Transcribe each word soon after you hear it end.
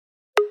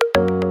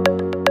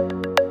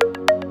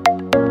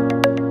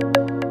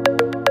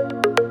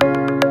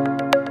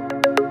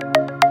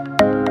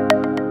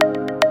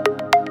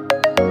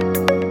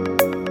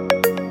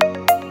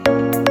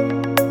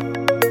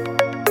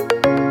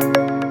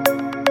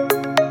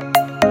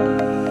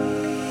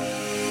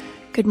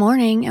Good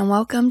morning and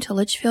welcome to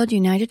Litchfield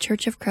United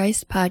Church of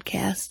Christ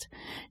podcast.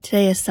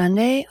 Today is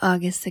Sunday,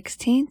 August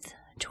 16th,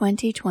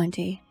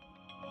 2020.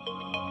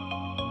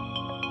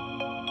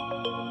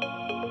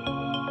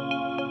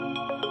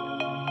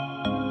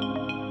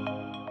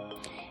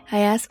 I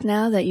ask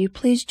now that you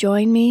please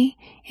join me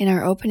in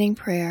our opening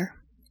prayer.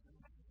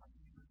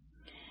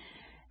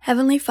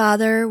 Heavenly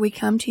Father, we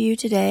come to you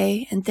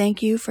today and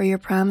thank you for your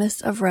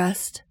promise of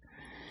rest.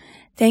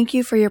 Thank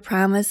you for your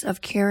promise of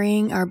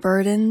carrying our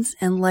burdens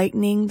and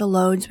lightening the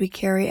loads we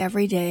carry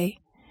every day.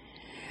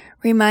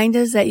 Remind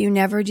us that you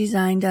never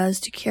designed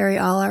us to carry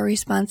all our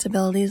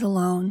responsibilities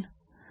alone.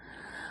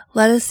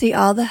 Let us see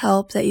all the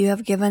help that you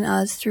have given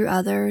us through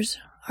others,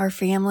 our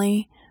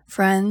family,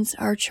 friends,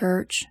 our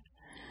church.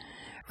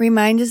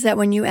 Remind us that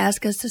when you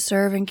ask us to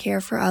serve and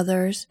care for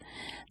others,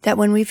 that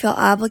when we feel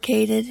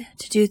obligated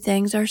to do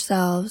things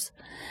ourselves,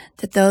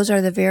 that those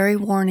are the very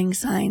warning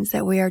signs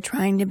that we are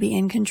trying to be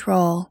in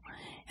control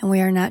and we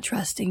are not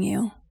trusting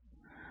you.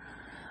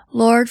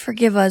 Lord,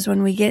 forgive us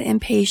when we get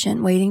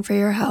impatient waiting for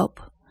your help.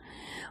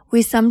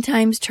 We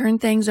sometimes turn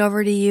things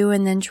over to you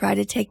and then try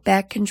to take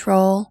back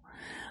control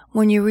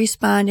when you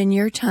respond in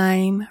your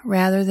time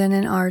rather than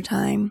in our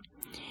time,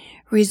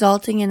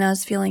 resulting in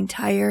us feeling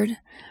tired,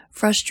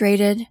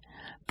 frustrated,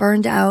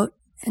 burned out,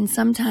 and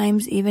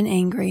sometimes even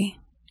angry.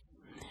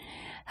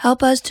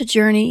 Help us to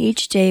journey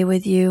each day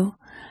with you,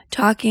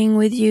 talking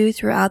with you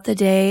throughout the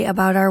day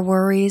about our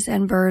worries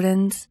and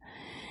burdens,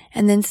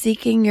 and then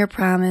seeking your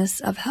promise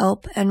of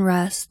help and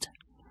rest.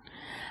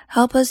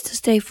 Help us to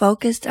stay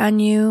focused on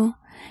you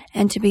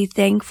and to be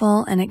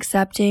thankful and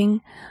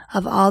accepting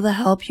of all the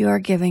help you are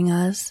giving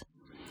us.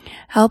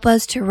 Help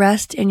us to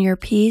rest in your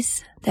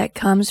peace that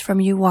comes from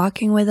you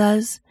walking with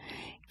us,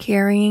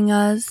 carrying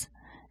us,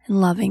 and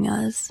loving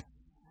us.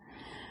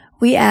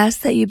 We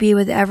ask that you be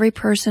with every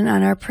person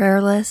on our prayer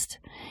list,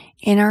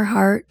 in our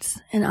hearts,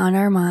 and on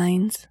our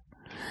minds.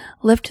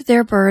 Lift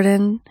their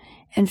burden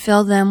and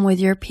fill them with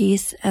your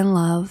peace and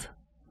love.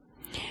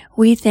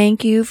 We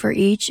thank you for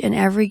each and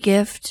every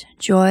gift,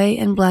 joy,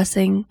 and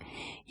blessing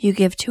you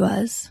give to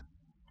us.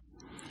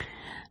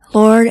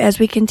 Lord, as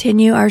we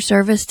continue our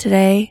service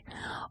today,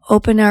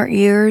 open our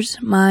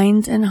ears,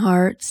 minds, and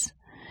hearts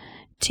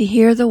to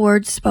hear the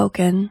words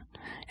spoken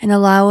and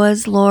allow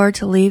us, Lord,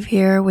 to leave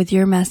here with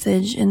your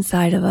message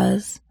inside of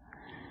us.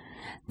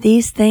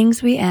 These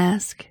things we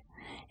ask,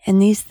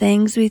 and these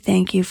things we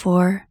thank you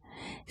for,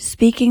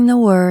 speaking the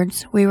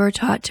words we were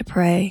taught to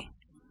pray.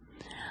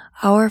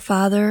 Our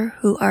Father,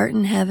 who art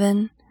in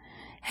heaven,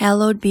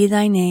 hallowed be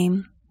thy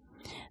name.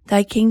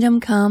 Thy kingdom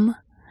come,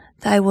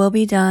 thy will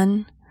be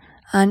done,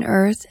 on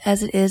earth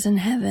as it is in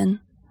heaven.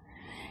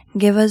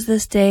 Give us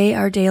this day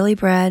our daily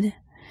bread,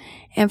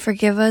 and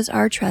forgive us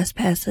our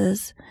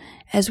trespasses,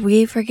 as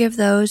we forgive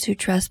those who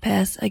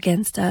trespass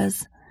against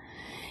us.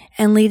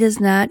 And lead us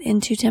not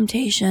into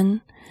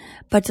temptation,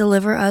 but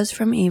deliver us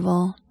from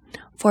evil.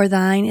 For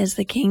thine is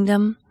the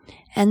kingdom,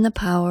 and the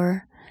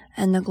power,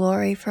 and the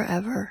glory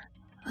forever.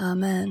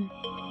 Amen.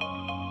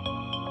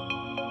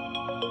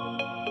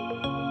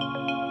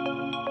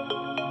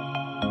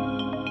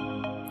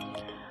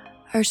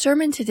 Our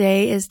sermon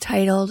today is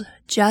titled,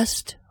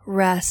 Just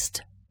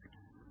Rest.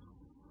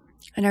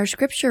 And our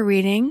scripture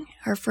reading,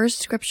 our first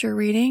scripture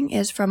reading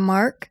is from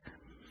Mark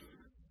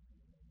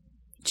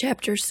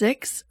chapter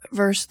 6,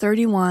 verse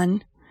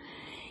 31.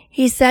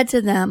 He said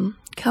to them,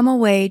 "Come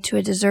away to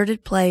a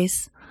deserted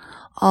place,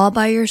 all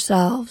by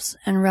yourselves,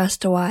 and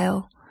rest a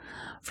while."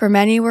 For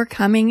many were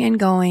coming and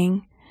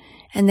going,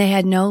 and they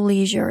had no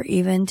leisure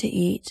even to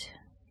eat.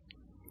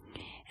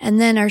 And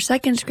then our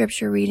second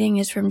scripture reading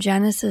is from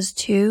Genesis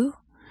 2,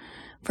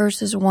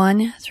 verses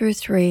 1 through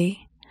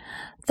 3.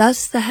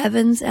 Thus the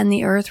heavens and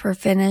the earth were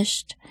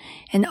finished,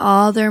 and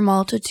all their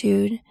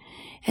multitude.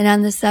 And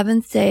on the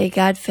seventh day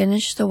God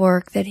finished the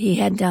work that he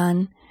had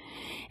done.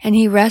 And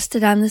he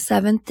rested on the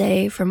seventh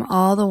day from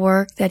all the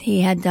work that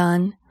he had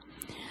done.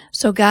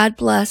 So God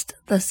blessed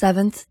the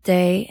seventh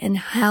day and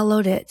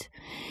hallowed it,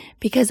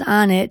 because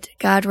on it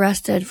God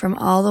rested from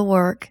all the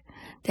work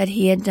that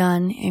he had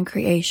done in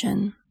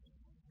creation.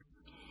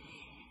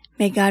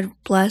 May God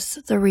bless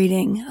the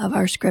reading of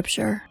our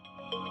scripture.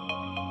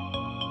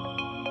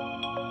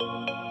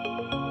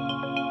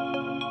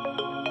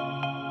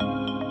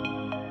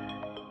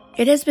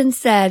 It has been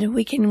said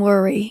we can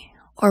worry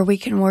or we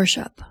can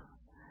worship.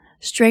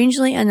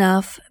 Strangely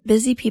enough,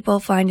 busy people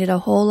find it a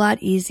whole lot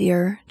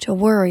easier to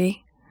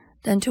worry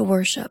than to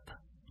worship.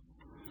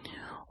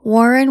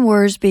 Warren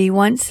Wiersbe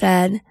once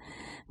said,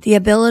 "The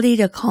ability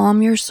to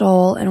calm your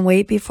soul and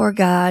wait before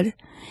God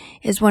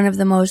is one of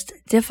the most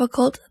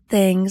difficult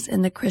things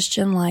in the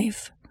Christian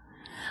life.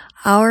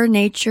 Our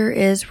nature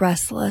is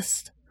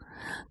restless.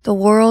 The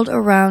world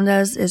around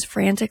us is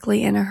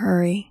frantically in a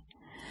hurry,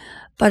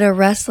 but a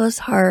restless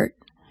heart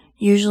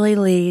usually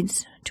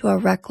leads to a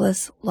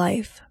reckless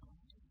life."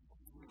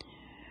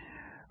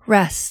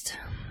 Rest.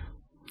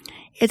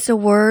 It's a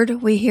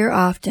word we hear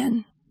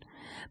often,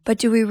 but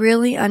do we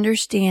really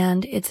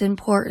understand its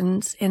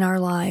importance in our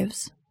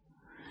lives?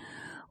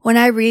 When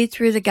I read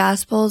through the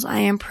Gospels, I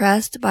am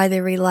impressed by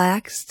the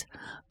relaxed,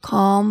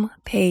 calm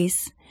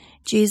pace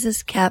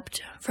Jesus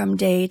kept from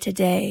day to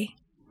day.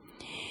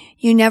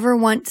 You never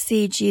once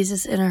see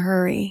Jesus in a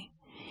hurry.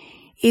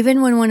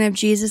 Even when one of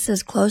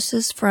Jesus'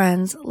 closest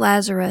friends,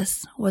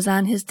 Lazarus, was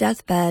on his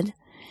deathbed,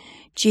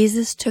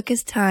 Jesus took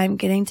his time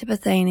getting to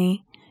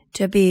Bethany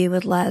to be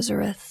with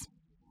Lazarus.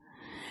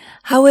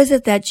 How is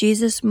it that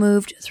Jesus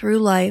moved through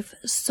life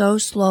so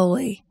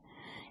slowly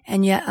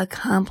and yet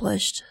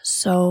accomplished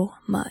so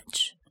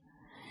much?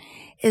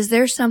 Is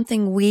there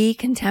something we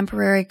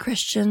contemporary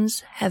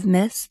Christians have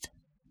missed?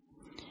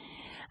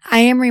 I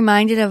am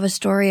reminded of a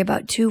story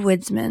about two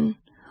woodsmen.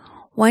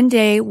 One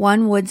day,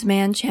 one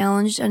woodsman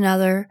challenged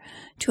another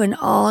to an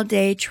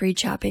all-day tree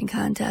chopping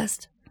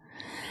contest.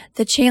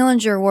 The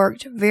challenger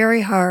worked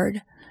very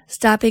hard,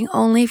 stopping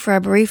only for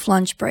a brief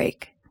lunch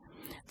break.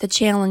 The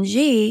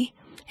challengee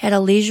had a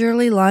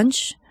leisurely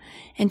lunch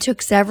and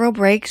took several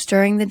breaks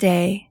during the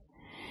day.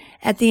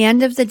 At the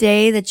end of the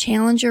day, the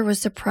challenger was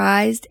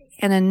surprised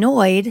and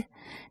annoyed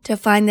to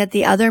find that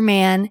the other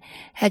man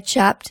had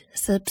chopped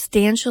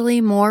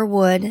substantially more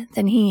wood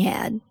than he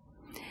had.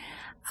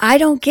 "I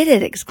don't get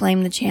it,"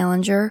 exclaimed the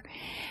challenger.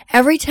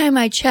 "Every time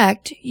I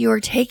checked, you were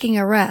taking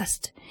a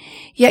rest,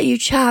 yet you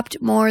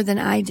chopped more than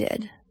I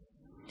did."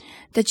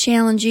 The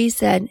challengee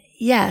said,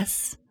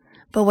 "Yes,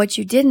 but what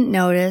you didn't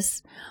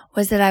notice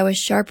was that I was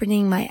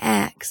sharpening my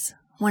axe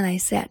when I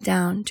sat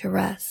down to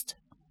rest."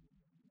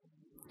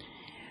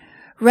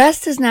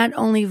 Rest is not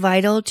only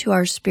vital to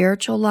our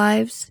spiritual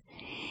lives,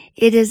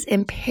 it is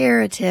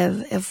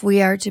imperative if we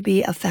are to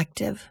be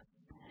effective.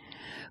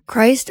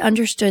 Christ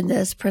understood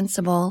this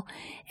principle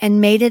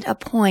and made it a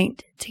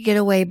point to get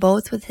away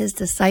both with his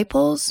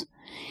disciples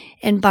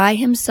and by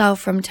himself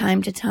from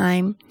time to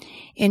time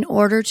in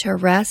order to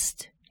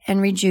rest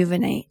and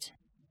rejuvenate.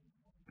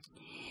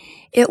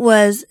 It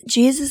was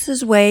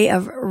Jesus' way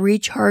of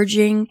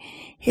recharging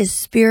his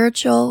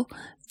spiritual,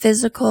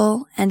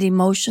 physical, and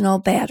emotional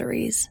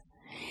batteries.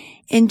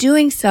 In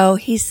doing so,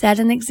 he set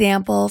an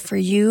example for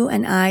you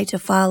and I to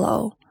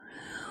follow.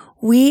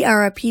 We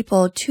are a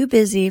people too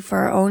busy for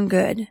our own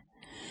good,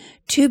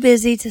 too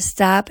busy to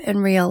stop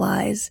and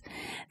realize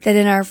that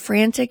in our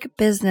frantic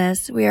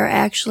business we are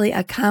actually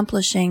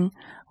accomplishing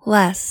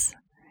less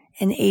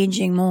and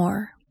aging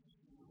more.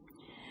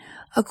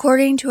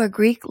 According to a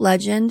Greek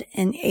legend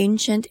in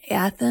ancient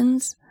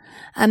Athens,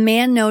 a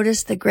man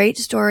noticed the great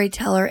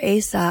storyteller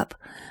Aesop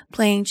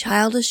playing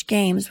childish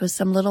games with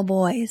some little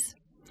boys.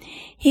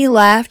 He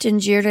laughed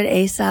and jeered at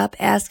Aesop,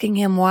 asking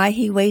him why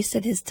he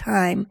wasted his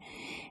time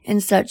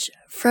in such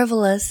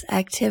frivolous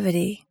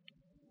activity.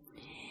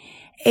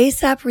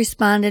 Aesop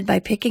responded by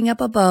picking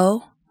up a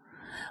bow,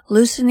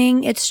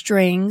 loosening its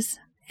strings,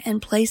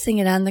 and placing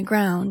it on the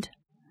ground.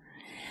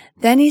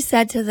 Then he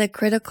said to the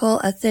critical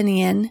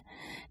Athenian,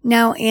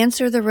 "Now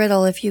answer the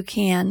riddle if you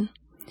can.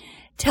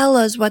 Tell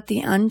us what the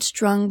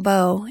unstrung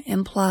bow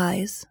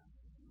implies."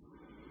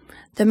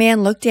 The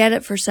man looked at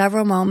it for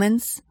several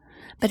moments,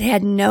 but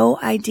had no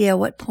idea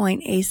what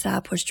point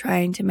Aesop was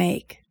trying to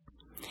make.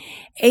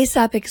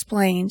 Aesop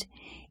explained,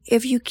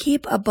 "If you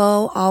keep a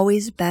bow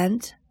always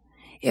bent,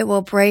 it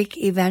will break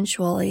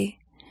eventually,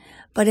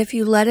 but if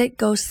you let it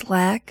go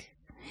slack,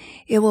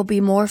 it will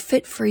be more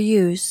fit for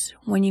use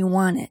when you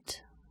want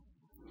it."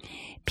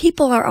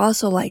 People are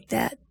also like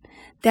that.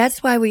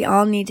 That's why we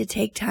all need to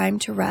take time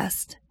to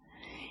rest.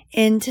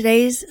 In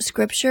today's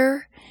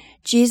scripture,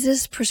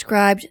 Jesus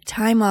prescribed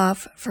time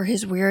off for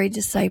his weary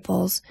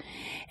disciples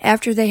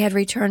after they had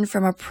returned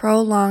from a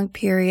prolonged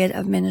period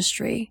of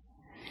ministry.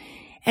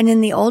 And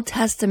in the Old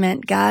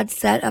Testament, God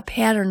set a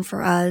pattern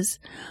for us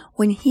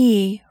when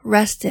he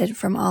rested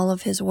from all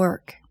of his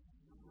work.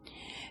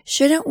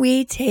 Shouldn't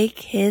we take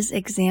his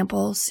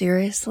example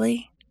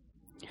seriously?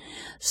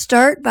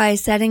 Start by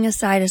setting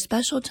aside a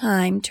special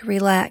time to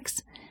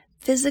relax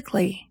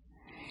physically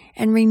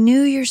and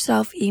renew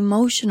yourself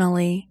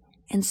emotionally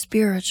and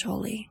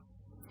spiritually.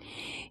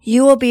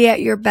 You will be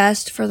at your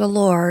best for the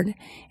Lord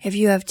if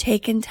you have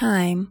taken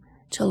time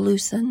to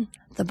loosen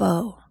the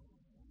bow.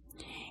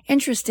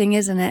 Interesting,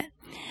 isn't it?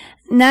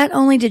 Not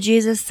only did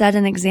Jesus set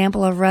an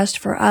example of rest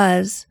for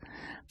us,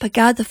 but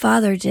God the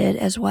Father did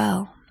as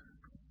well.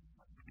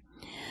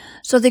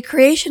 So the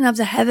creation of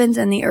the heavens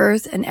and the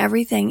earth and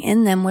everything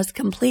in them was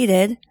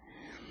completed.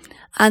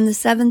 On the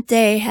seventh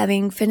day,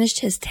 having finished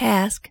his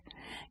task,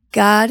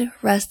 God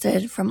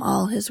rested from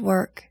all his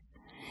work.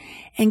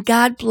 And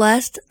God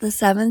blessed the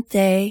seventh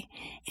day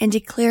and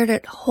declared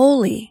it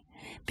holy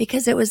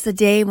because it was the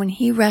day when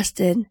he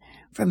rested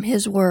from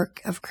his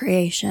work of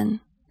creation.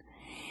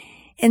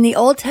 In the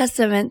Old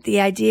Testament, the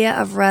idea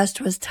of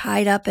rest was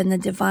tied up in the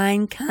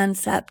divine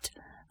concept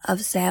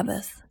of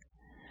Sabbath.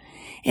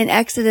 In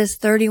Exodus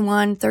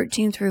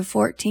 31:13 through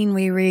 14,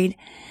 we read,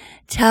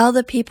 "Tell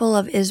the people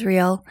of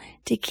Israel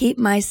to keep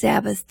my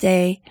Sabbath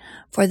day,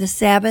 for the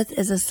Sabbath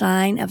is a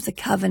sign of the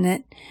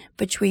covenant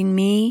between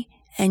me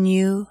and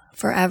you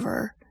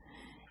forever.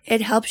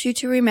 It helps you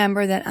to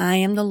remember that I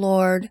am the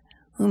Lord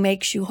who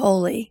makes you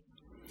holy.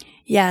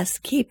 Yes,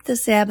 keep the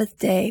Sabbath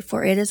day,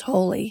 for it is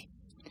holy.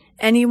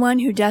 Anyone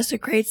who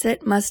desecrates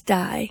it must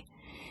die.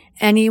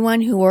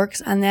 Anyone who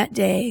works on that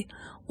day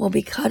will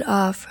be cut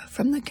off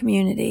from the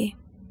community.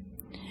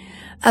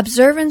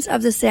 Observance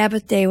of the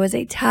Sabbath day was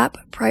a top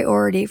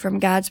priority from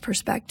God's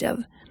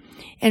perspective.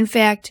 In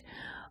fact,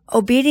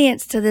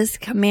 obedience to this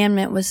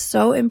commandment was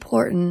so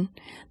important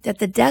that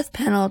the death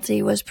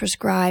penalty was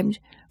prescribed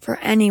for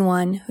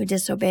anyone who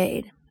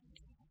disobeyed.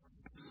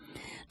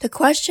 The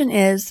question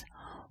is,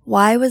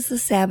 why was the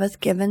Sabbath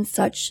given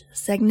such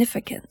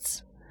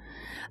significance?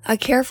 A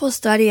careful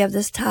study of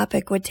this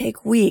topic would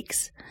take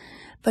weeks,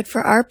 but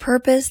for our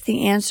purpose,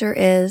 the answer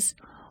is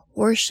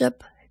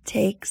worship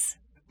takes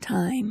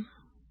time.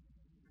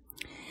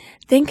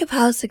 Think of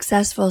how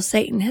successful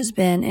Satan has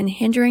been in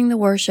hindering the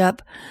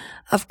worship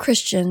of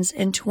Christians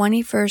in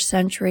 21st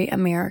century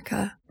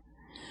America.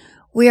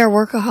 We are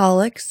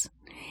workaholics,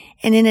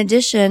 and in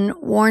addition,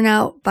 worn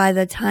out by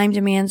the time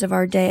demands of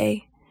our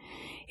day.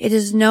 It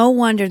is no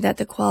wonder that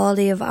the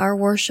quality of our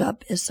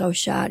worship is so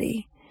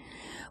shoddy.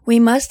 We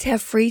must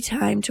have free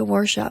time to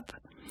worship,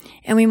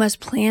 and we must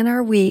plan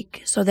our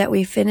week so that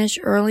we finish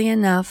early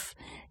enough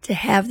to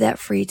have that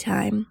free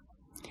time.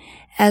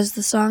 As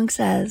the song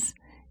says,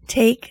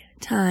 take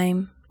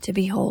time to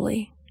be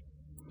holy.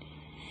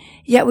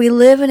 Yet we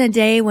live in a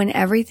day when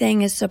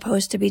everything is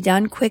supposed to be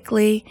done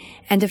quickly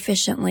and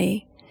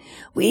efficiently.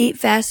 We eat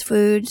fast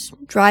foods,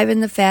 drive in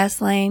the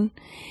fast lane,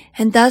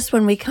 and thus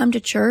when we come to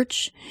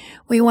church,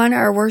 we want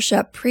our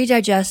worship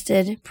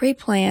pre-digested,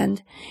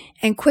 pre-planned,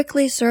 and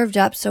quickly served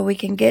up so we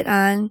can get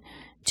on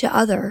to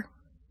other,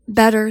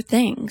 better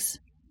things.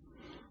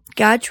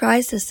 God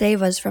tries to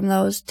save us from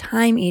those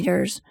time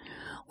eaters,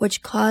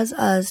 which cause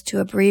us to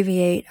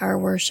abbreviate our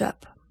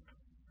worship.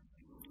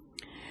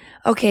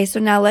 Okay, so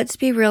now let's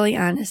be really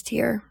honest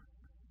here.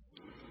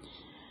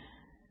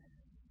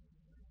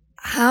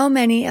 How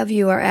many of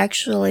you are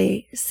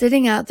actually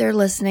sitting out there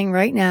listening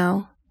right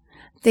now,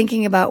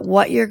 thinking about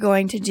what you're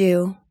going to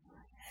do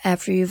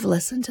after you've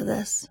listened to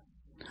this?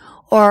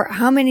 Or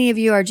how many of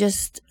you are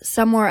just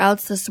somewhere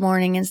else this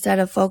morning instead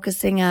of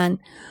focusing on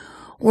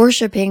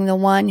worshiping the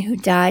one who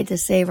died to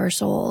save our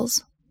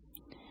souls?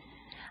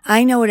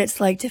 I know what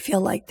it's like to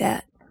feel like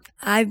that.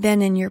 I've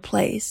been in your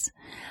place.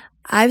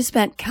 I've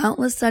spent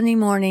countless Sunday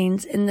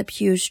mornings in the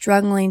pew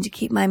struggling to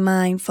keep my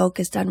mind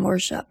focused on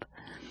worship.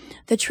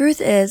 The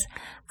truth is,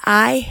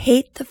 I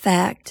hate the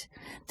fact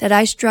that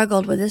I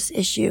struggled with this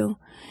issue.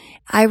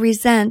 I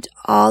resent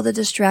all the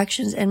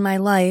distractions in my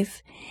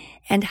life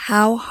and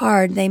how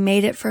hard they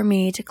made it for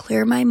me to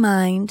clear my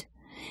mind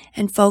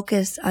and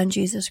focus on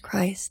Jesus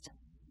Christ.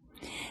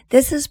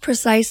 This is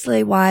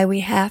precisely why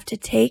we have to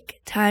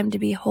take time to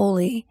be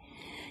holy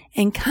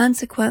and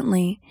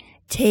consequently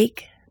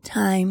take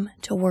time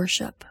to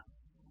worship.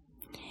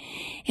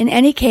 In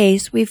any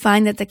case, we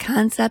find that the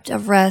concept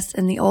of rest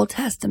in the Old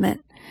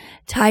Testament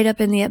tied up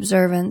in the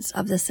observance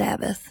of the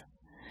Sabbath.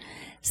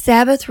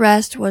 Sabbath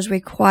rest was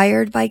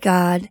required by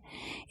God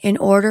in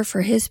order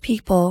for His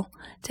people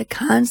to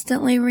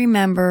constantly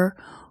remember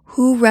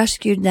who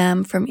rescued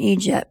them from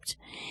Egypt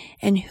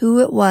and who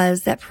it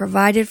was that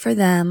provided for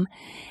them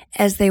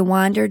as they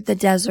wandered the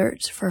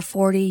deserts for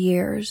 40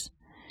 years.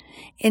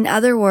 In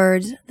other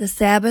words, the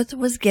Sabbath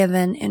was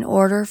given in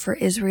order for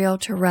Israel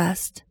to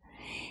rest,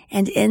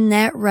 and in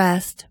that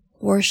rest,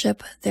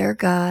 worship their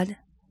God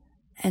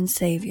and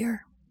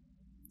Savior.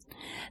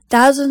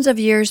 Thousands of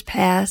years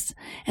pass,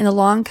 and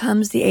along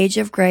comes the age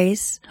of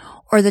grace,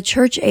 or the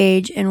church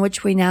age in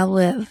which we now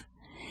live.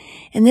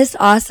 In this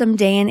awesome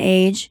day and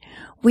age,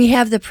 we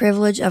have the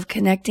privilege of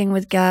connecting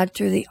with God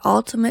through the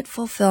ultimate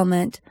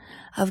fulfillment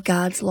of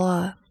God's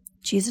law,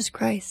 Jesus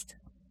Christ.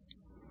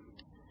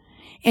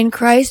 In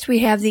Christ, we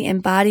have the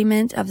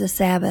embodiment of the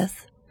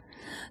Sabbath,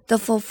 the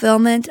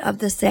fulfillment of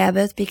the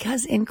Sabbath,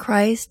 because in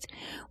Christ,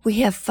 we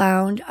have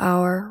found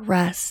our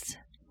rest.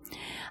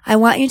 I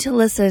want you to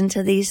listen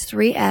to these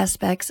three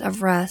aspects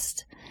of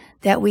rest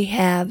that we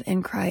have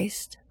in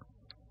Christ.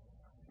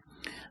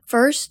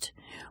 First,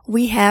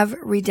 we have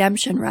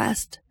redemption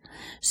rest,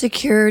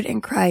 secured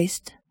in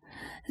Christ.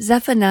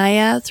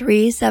 Zephaniah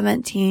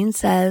 3:17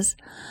 says,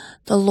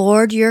 "The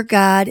Lord your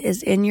God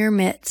is in your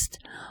midst,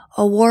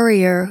 a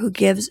warrior who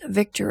gives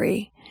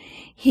victory.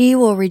 He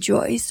will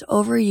rejoice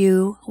over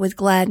you with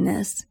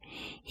gladness.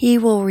 He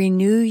will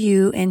renew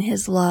you in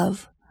His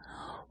love."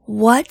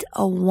 What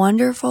a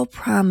wonderful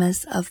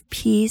promise of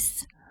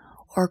peace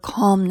or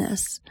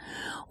calmness,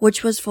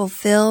 which was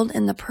fulfilled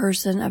in the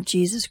person of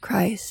Jesus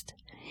Christ.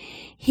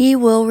 He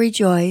will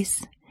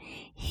rejoice.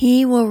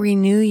 He will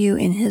renew you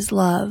in His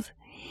love.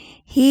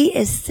 He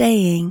is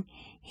saying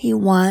He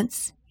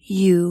wants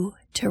you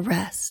to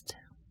rest.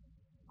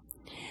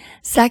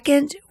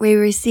 Second, we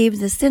receive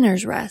the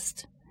sinner's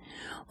rest.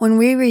 When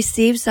we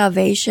receive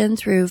salvation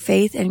through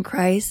faith in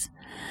Christ,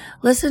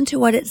 listen to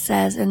what it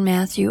says in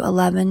Matthew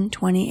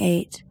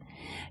 11:28.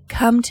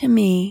 "Come to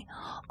me,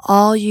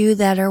 all you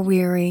that are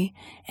weary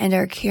and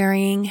are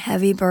carrying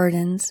heavy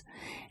burdens,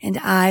 and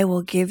I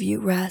will give you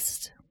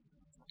rest."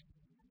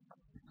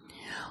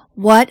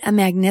 What a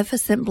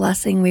magnificent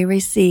blessing we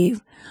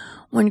receive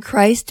when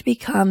Christ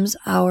becomes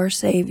our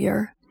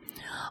Savior.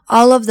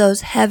 All of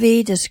those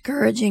heavy,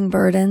 discouraging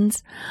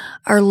burdens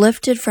are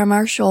lifted from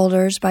our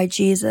shoulders by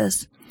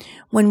Jesus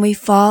when we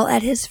fall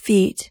at his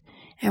feet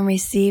and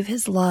receive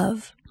his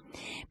love.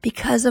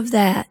 Because of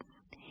that,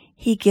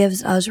 he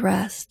gives us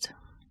rest.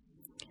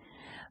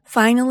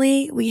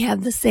 Finally, we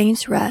have the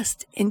saints'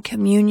 rest in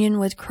communion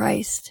with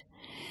Christ.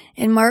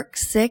 In Mark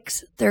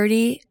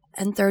 6:30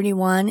 and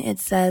 31, it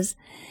says,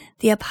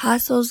 "The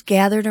apostles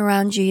gathered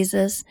around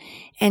Jesus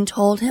and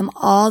told him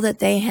all that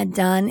they had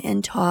done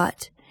and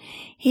taught.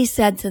 He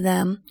said to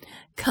them,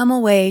 'Come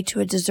away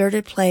to a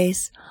deserted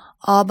place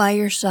all by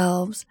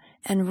yourselves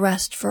and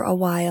rest for a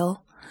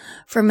while.'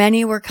 For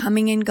many were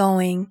coming and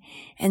going,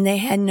 and they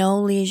had no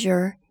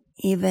leisure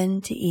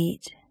even to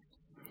eat."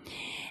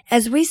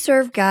 As we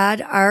serve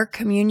God, our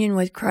communion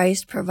with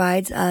Christ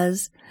provides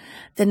us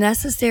the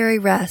necessary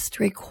rest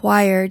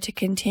required to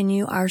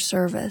continue our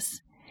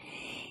service.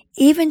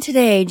 Even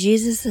today,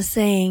 Jesus is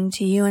saying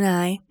to you and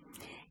I,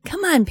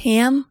 "Come on,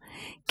 Pam,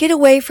 get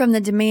away from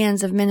the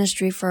demands of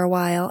ministry for a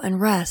while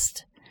and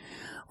rest."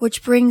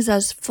 Which brings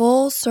us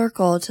full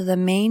circle to the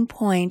main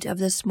point of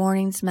this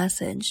morning's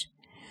message.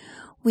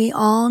 We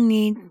all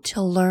need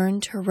to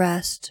learn to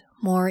rest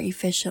more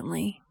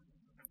efficiently.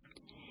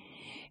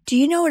 Do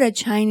you know what a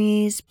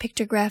Chinese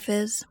pictograph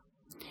is?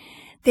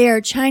 They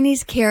are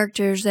Chinese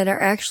characters that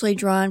are actually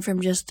drawn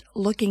from just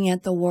looking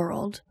at the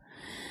world.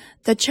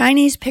 The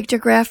Chinese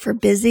pictograph for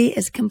busy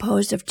is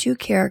composed of two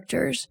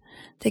characters,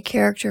 the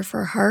character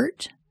for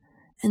heart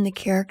and the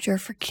character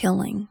for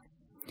killing.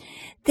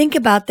 Think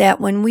about that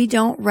when we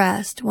don't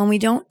rest, when we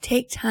don't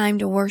take time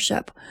to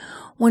worship,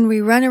 when we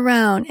run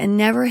around and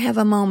never have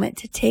a moment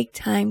to take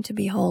time to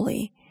be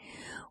holy.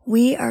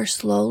 We are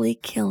slowly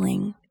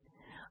killing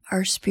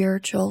our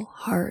spiritual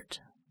heart.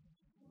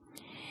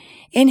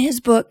 In his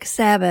book,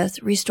 Sabbath,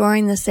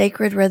 Restoring the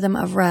Sacred Rhythm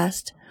of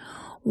Rest,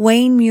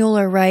 Wayne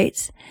Mueller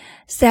writes,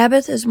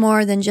 "Sabbath is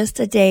more than just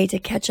a day to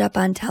catch up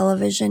on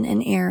television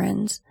and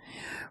errands.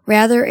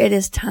 Rather, it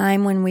is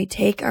time when we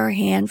take our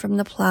hand from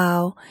the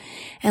plow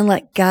and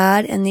let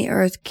God and the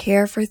earth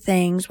care for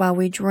things while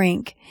we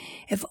drink,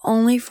 if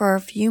only for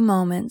a few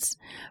moments,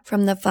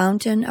 from the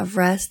fountain of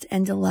rest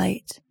and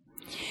delight."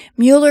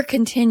 Mueller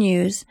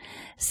continues,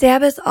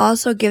 "Sabbath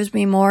also gives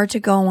me more to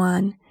go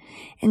on.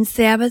 In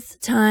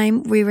Sabbath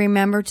time, we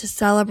remember to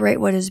celebrate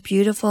what is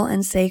beautiful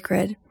and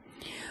sacred.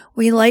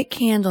 We light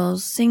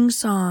candles, sing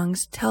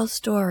songs, tell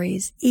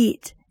stories,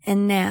 eat,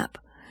 and nap.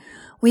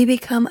 We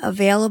become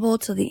available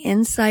to the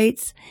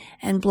insights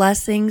and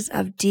blessings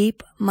of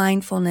deep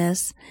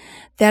mindfulness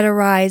that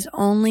arise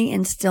only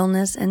in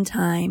stillness and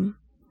time.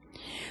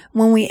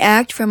 When we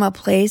act from a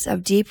place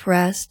of deep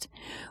rest,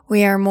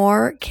 we are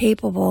more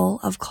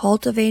capable of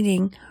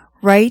cultivating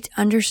right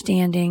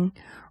understanding,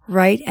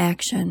 right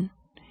action,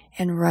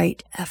 and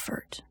right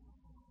effort."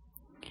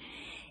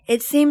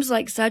 It seems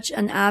like such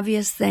an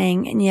obvious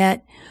thing, and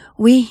yet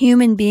we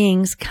human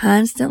beings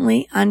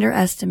constantly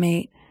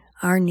underestimate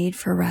our need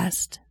for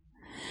rest.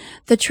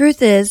 The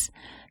truth is,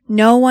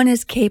 no one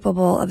is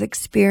capable of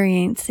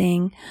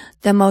experiencing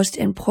the most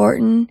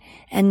important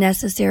and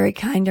necessary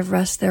kind of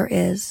rest there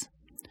is,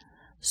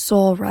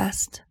 soul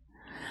rest,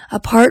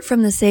 apart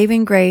from the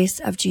saving grace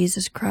of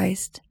Jesus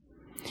Christ.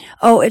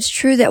 Oh, it's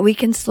true that we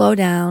can slow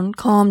down,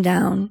 calm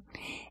down,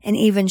 and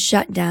even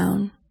shut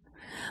down.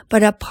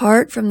 But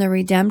apart from the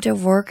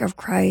redemptive work of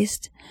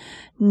Christ,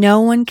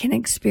 no one can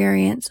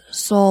experience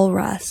soul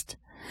rest,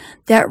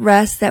 that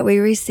rest that we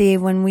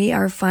receive when we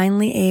are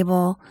finally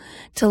able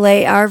to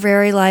lay our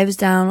very lives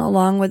down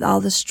along with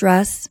all the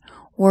stress,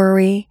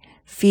 worry,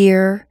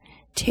 fear,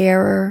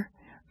 terror,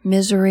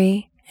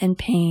 misery, and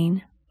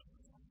pain.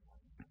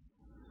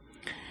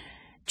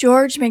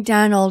 George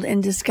MacDonald,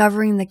 in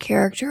Discovering the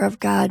Character of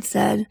God,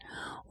 said,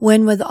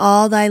 "When with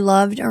all thy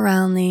loved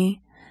around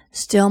thee,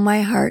 still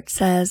my heart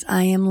says,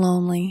 I am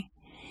lonely.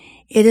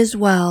 It is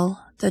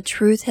well, the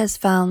truth has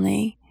found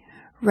thee.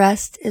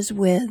 Rest is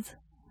with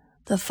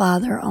the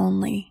Father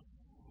only."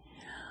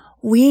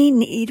 We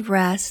need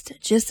rest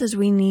just as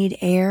we need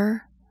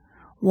air,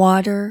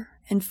 water,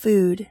 and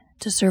food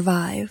to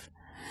survive.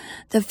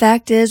 The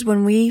fact is,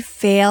 when we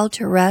fail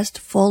to rest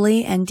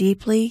fully and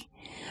deeply,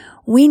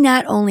 we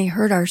not only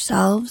hurt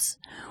ourselves,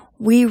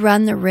 we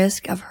run the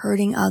risk of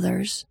hurting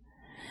others.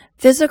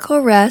 Physical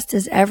rest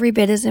is every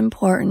bit as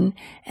important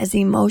as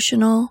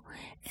emotional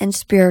and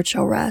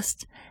spiritual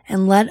rest,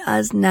 and let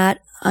us not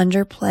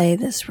underplay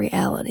this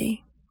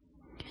reality.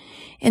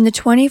 In the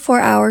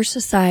 24-Hour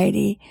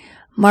Society,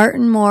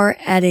 Martin Moore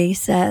Eddy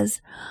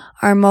says,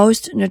 "Our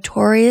most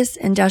notorious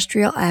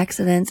industrial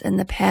accidents in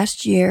the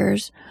past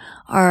years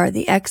are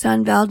the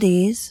Exxon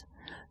Valdez,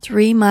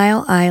 3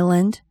 Mile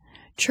Island,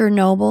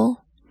 Chernobyl,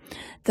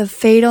 the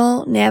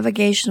fatal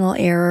navigational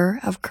error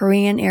of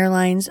Korean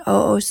Airlines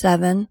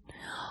 007,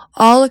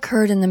 all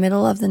occurred in the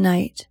middle of the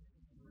night.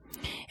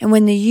 And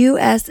when the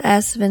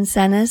USS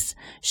Vincennes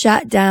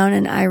shot down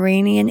an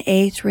Iranian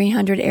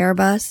A300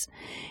 Airbus,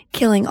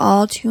 killing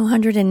all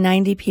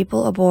 290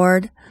 people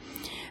aboard,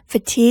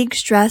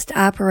 fatigue-stressed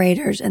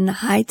operators in the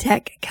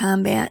High-Tech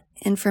Combat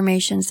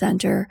Information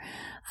Center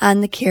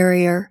on the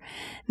carrier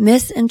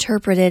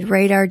misinterpreted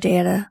radar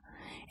data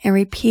and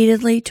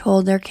repeatedly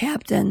told their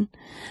captain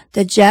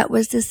the jet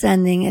was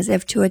descending as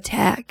if to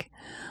attack,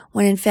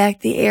 when in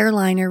fact the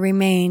airliner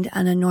remained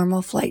on a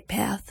normal flight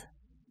path.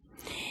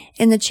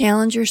 In the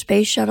Challenger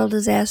space shuttle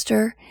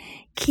disaster,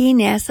 key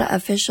NASA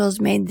officials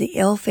made the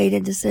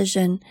ill-fated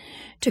decision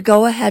to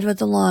go ahead with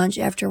the launch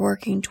after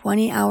working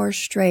 20 hours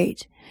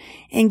straight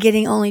and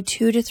getting only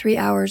 2 to 3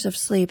 hours of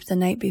sleep the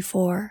night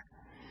before.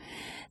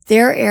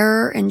 Their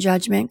error in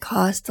judgment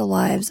cost the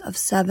lives of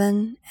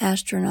 7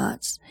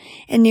 astronauts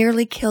and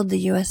nearly killed the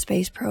U.S.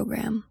 space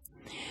program.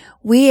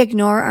 We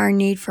ignore our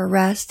need for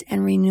rest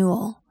and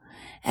renewal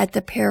at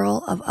the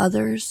peril of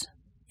others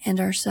and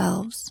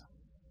ourselves.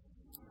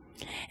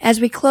 As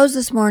we close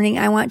this morning,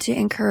 I want to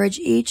encourage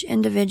each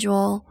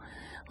individual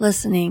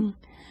listening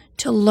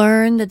to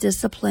learn the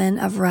discipline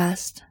of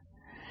rest.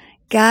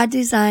 God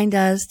designed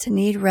us to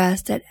need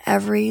rest at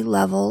every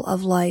level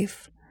of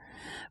life,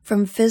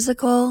 from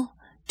physical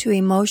to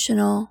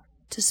emotional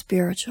to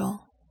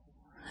spiritual.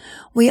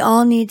 We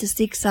all need to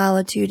seek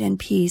solitude and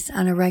peace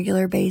on a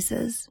regular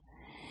basis.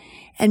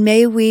 And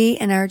may we,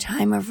 in our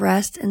time of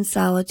rest and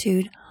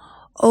solitude,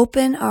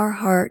 open our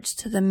hearts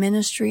to the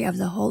ministry of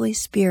the Holy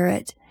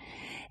Spirit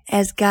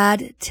as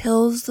God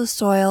tills the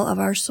soil of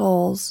our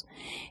souls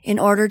in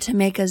order to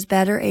make us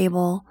better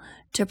able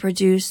to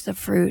produce the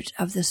fruit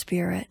of the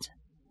Spirit.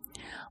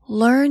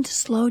 Learn to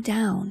slow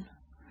down.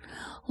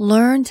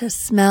 Learn to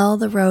smell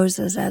the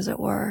roses, as it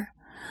were.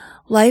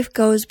 Life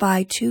goes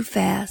by too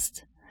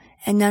fast,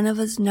 and none of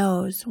us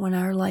knows when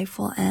our life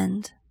will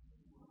end.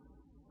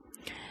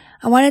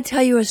 I want to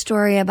tell you a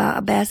story about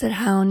a basset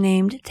hound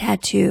named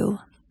Tattoo.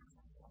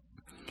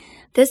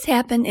 This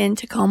happened in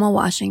Tacoma,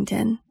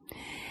 Washington.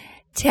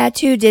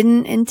 Tattoo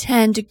didn't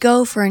intend to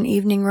go for an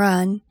evening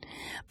run,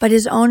 but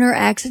his owner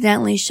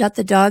accidentally shut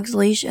the dog's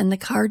leash in the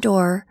car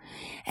door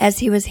as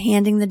he was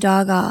handing the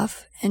dog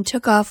off and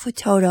took off with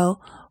Toto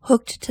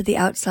hooked to the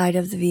outside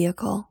of the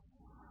vehicle.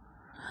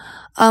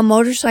 A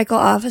motorcycle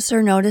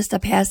officer noticed a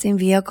passing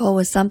vehicle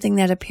with something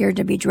that appeared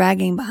to be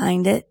dragging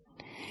behind it.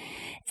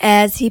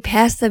 As he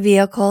passed the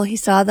vehicle, he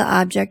saw the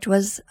object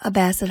was a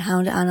basset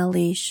hound on a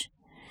leash.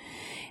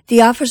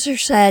 The officer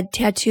said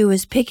Tattoo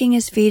was picking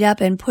his feet up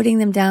and putting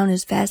them down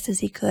as fast as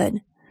he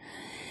could.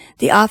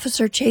 The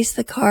officer chased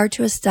the car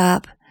to a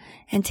stop,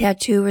 and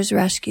Tattoo was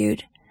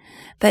rescued,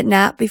 but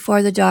not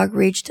before the dog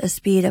reached a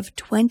speed of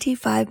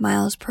 25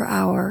 miles per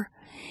hour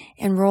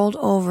and rolled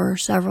over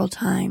several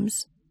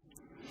times.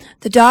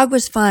 The dog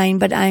was fine,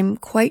 but I'm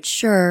quite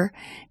sure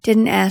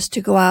didn't ask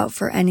to go out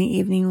for any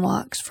evening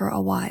walks for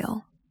a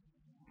while.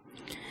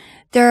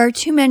 There are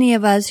too many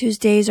of us whose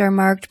days are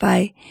marked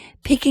by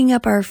picking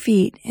up our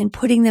feet and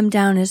putting them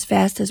down as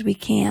fast as we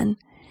can.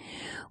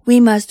 We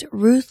must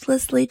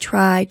ruthlessly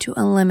try to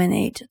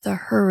eliminate the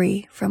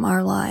hurry from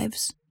our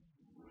lives.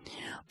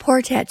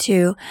 Poor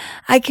Tattoo,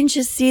 I can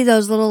just see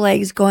those little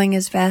legs going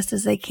as fast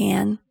as they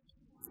can.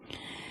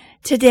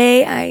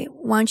 Today, I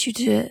want you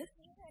to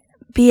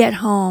be at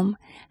home,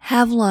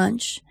 have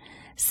lunch,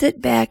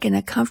 sit back in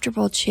a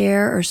comfortable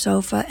chair or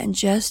sofa and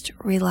just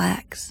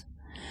relax.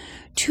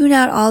 Tune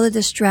out all the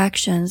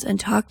distractions and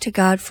talk to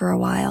God for a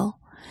while.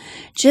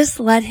 Just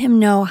let Him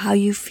know how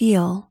you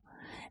feel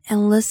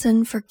and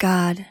listen for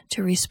God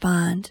to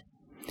respond.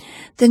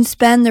 Then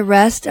spend the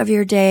rest of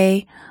your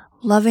day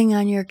loving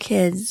on your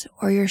kids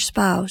or your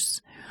spouse,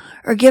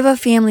 or give a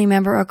family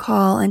member a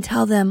call and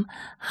tell them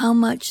how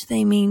much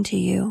they mean to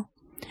you.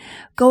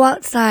 Go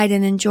outside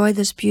and enjoy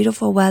this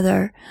beautiful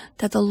weather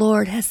that the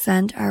Lord has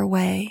sent our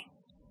way.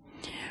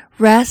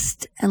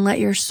 Rest and let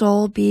your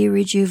soul be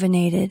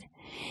rejuvenated.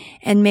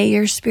 And may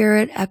your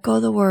spirit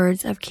echo the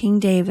words of King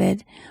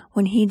David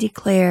when he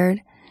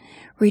declared,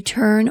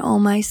 "Return, O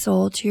my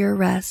soul, to your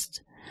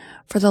rest,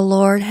 for the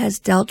Lord has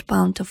dealt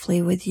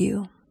bountifully with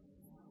you."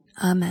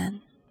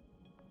 Amen.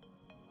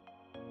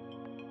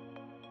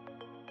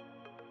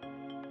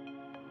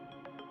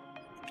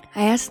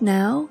 I ask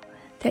now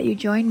that you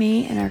join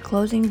me in our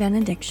closing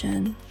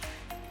benediction.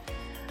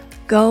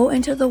 Go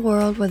into the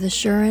world with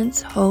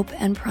assurance, hope,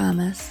 and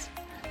promise.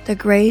 The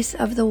grace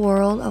of the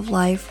world of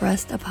life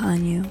rest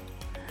upon you.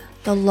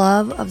 The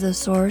love of the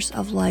source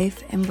of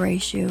life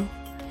embrace you,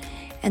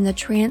 and the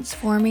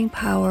transforming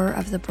power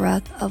of the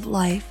breath of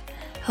life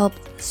help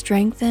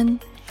strengthen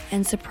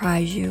and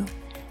surprise you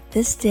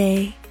this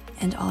day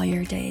and all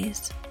your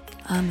days.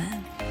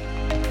 Amen.